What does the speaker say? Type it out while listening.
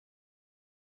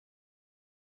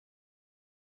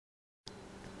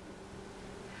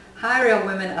Hi, real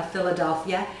women of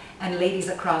Philadelphia and ladies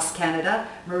across Canada.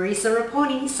 Marisa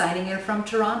Raponi signing in from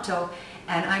Toronto,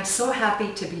 and I'm so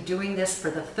happy to be doing this for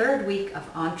the third week of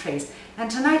entrees. And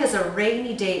tonight is a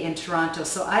rainy day in Toronto,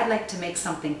 so I'd like to make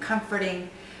something comforting,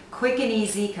 quick and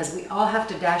easy, because we all have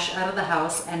to dash out of the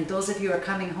house, and those of you who are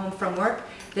coming home from work,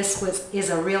 this is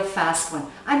a real fast one.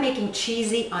 I'm making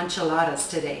cheesy enchiladas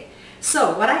today.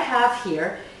 So what I have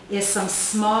here is some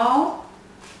small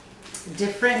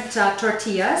different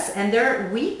tortillas, and they're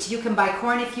wheat. You can buy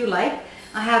corn if you like.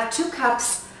 I have 2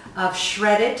 cups of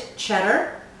shredded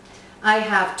cheddar. I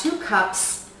have 2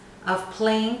 cups of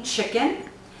plain chicken,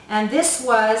 and this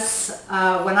was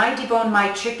when I debone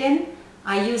my chicken,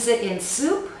 I use it in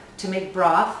soup to make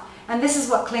broth, and this is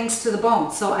what clings to the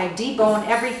bone. So I debone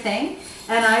everything,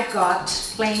 and I've got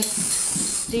plain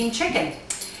steamed chicken.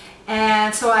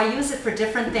 And so I use it for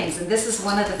different things, and this is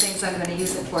one of the things I'm going to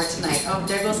use it for tonight. Oh,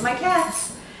 there goes my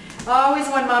cats. Always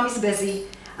when mommy's busy.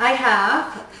 I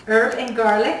have herb and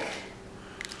garlic,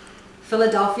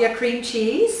 Philadelphia cream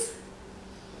cheese,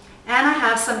 and I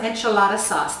have some enchilada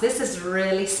sauce. This is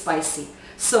really spicy.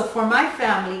 So for my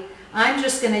family, I'm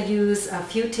just going to use a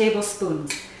few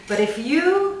tablespoons. But if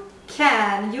you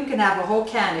can have a whole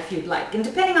can if you'd like. And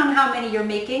depending on how many you're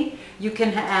making, you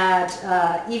can add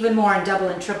even more and double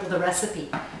and triple the recipe.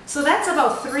 So that's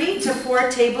about 3 to 4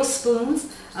 tablespoons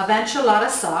of enchilada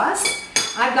sauce.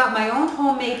 I've got my own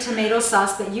homemade tomato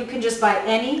sauce, but you can just buy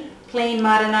any plain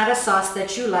marinara sauce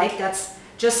that you like. That's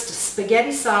just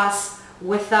spaghetti sauce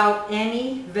without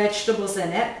any vegetables in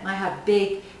it. I have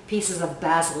big pieces of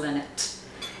basil in it.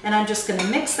 And I'm just going to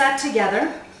mix that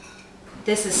together.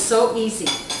 This is so easy.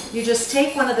 You just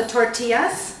take one of the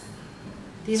tortillas,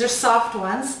 these are soft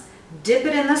ones, dip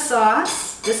it in the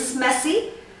sauce. This is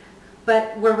messy,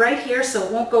 but we're right here so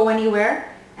it won't go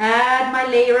anywhere. Add my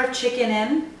layer of chicken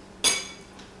in,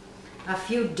 a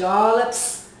few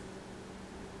dollops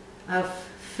of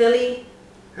Philly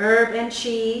herb and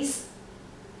cheese.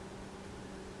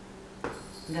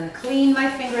 I'm going to clean my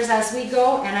fingers as we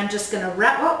go, and I'm just going to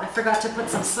wrap. Oh, I forgot to put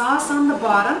some sauce on the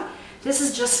bottom. This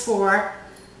is just for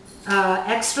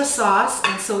extra sauce,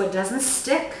 and so it doesn't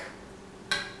stick.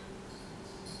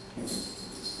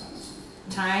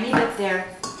 Tiny bit there.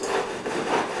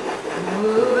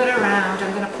 Move it around.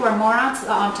 I'm going to pour more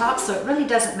on top, so it really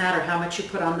doesn't matter how much you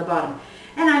put on the bottom.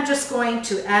 And I'm just going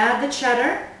to add the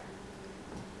cheddar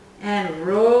and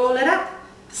roll it up,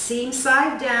 seam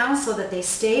side down, so that they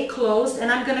stay closed,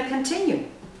 and I'm going to continue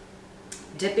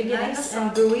dipping it nice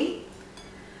and gooey,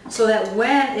 so that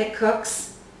when it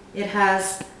cooks, it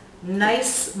has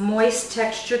nice moist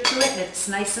texture to it. It's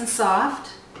nice and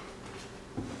soft.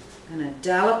 I'm going to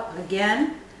dollop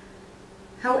again.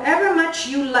 However much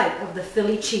you like of the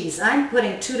Philly cheese. I'm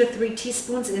putting 2 to 3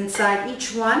 teaspoons inside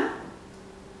each one.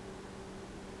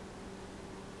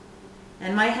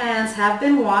 And my hands have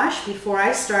been washed before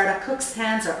I start. A cook's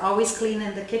hands are always clean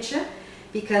in the kitchen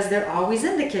because they're always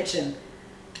in the kitchen.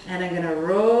 And I'm going to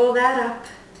roll that up.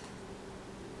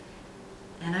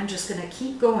 And I'm just going to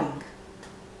keep going.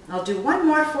 I'll do one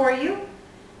more for you,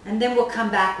 and then we'll come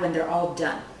back when they're all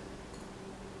done.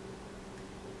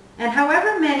 And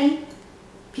however many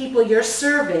people you're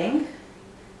serving,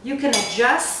 you can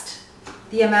adjust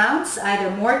the amounts.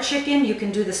 Either more chicken, you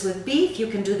can do this with beef, you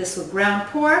can do this with ground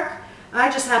pork. I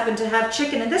just happen to have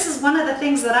chicken, and this is one of the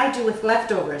things that I do with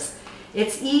leftovers.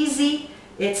 It's easy,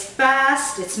 it's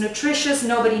fast, it's nutritious,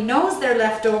 nobody knows they're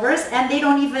leftovers, and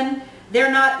they're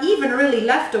not even really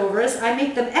leftovers. I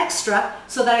make them extra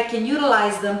so that I can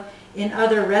utilize them in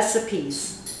other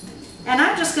recipes. And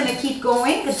I'm just going to keep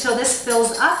going until this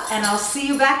fills up, and I'll see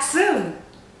you back soon.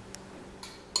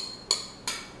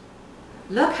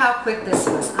 Look how quick this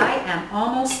was. I am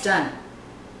almost done.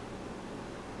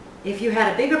 If you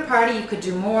had a bigger party, you could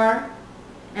do more.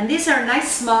 And these are nice,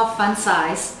 small, fun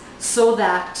size, so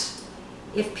that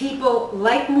if people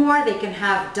like more, they can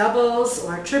have doubles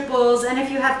or triples. And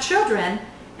if you have children,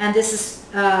 and this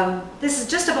is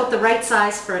just about the right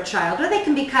size for a child, or they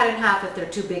can be cut in half if they're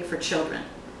too big for children.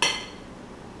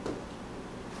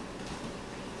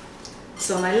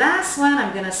 So my last one,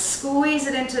 I'm going to squeeze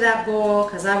it into that bowl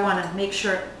because I want to make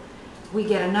sure we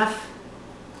get enough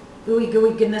gooey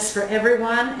goodness for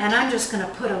everyone. And I'm just going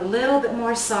to put a little bit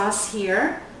more sauce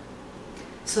here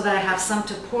so that I have some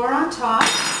to pour on top.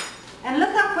 And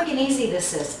look how quick and easy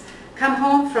this is. Come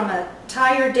home from a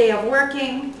tired day of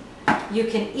working, you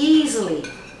can easily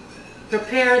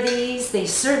prepare these. They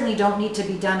certainly don't need to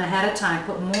be done ahead of time.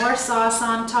 Put more sauce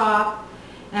on top,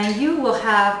 and you will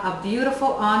have a beautiful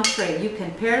entree. You can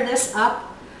pair this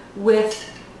up with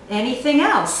anything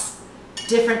else.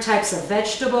 Different types of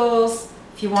vegetables,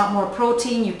 If you want more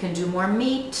protein, you can do more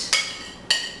meat.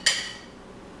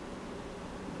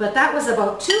 But that was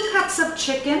about 2 cups of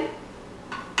chicken,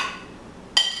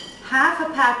 half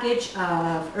a package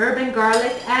of herb and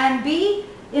garlic, and be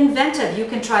inventive. You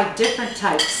can try different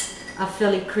types of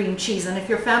Philly cream cheese, and if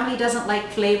your family doesn't like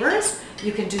flavors,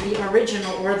 you can do the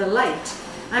original or the light.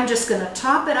 I'm just going to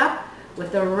top it up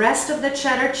with the rest of the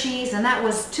cheddar cheese, and that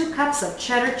was 2 cups of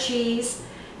cheddar cheese.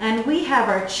 And we have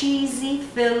our cheesy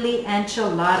Philly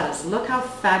enchiladas. Look how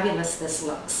fabulous this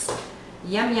looks.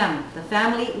 Yum, yum. The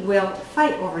family will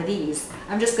fight over these.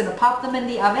 I'm just going to pop them in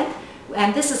the oven.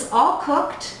 And this is all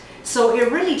cooked, so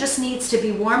it really just needs to be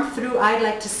warmed through. I'd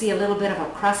like to see a little bit of a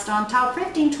crust on top,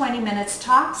 15-20 minutes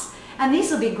tops. And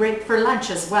these will be great for lunch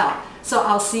as well. So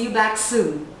I'll see you back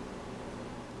soon.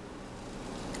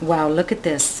 Wow, look at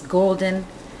this. Golden,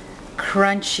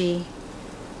 crunchy,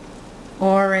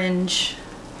 orange,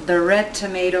 the red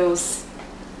tomatoes,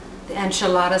 the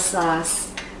enchilada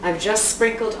sauce. I've just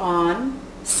sprinkled on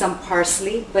some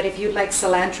parsley, but if you'd like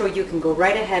cilantro, you can go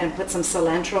right ahead and put some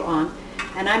cilantro on.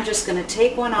 And I'm just going to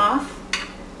take one off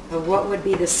of what would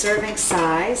be the serving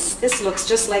size. This looks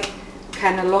just like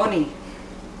cannelloni.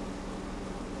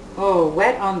 Oh,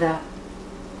 wet on the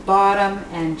bottom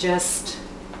and just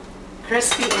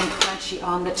crispy and crunchy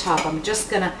on the top. I'm just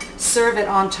going to serve it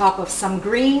on top of some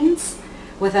greens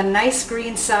with a nice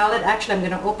green salad. Actually, I'm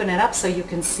going to open it up so you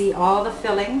can see all the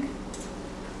filling.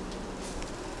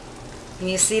 And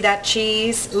you see that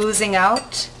cheese oozing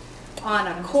out on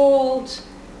a cold,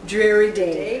 dreary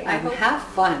day. And have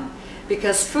fun,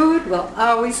 because food will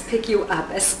always pick you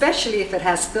up, especially if it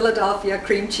has Philadelphia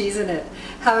cream cheese in it.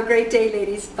 Have a great day,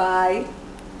 ladies. Bye.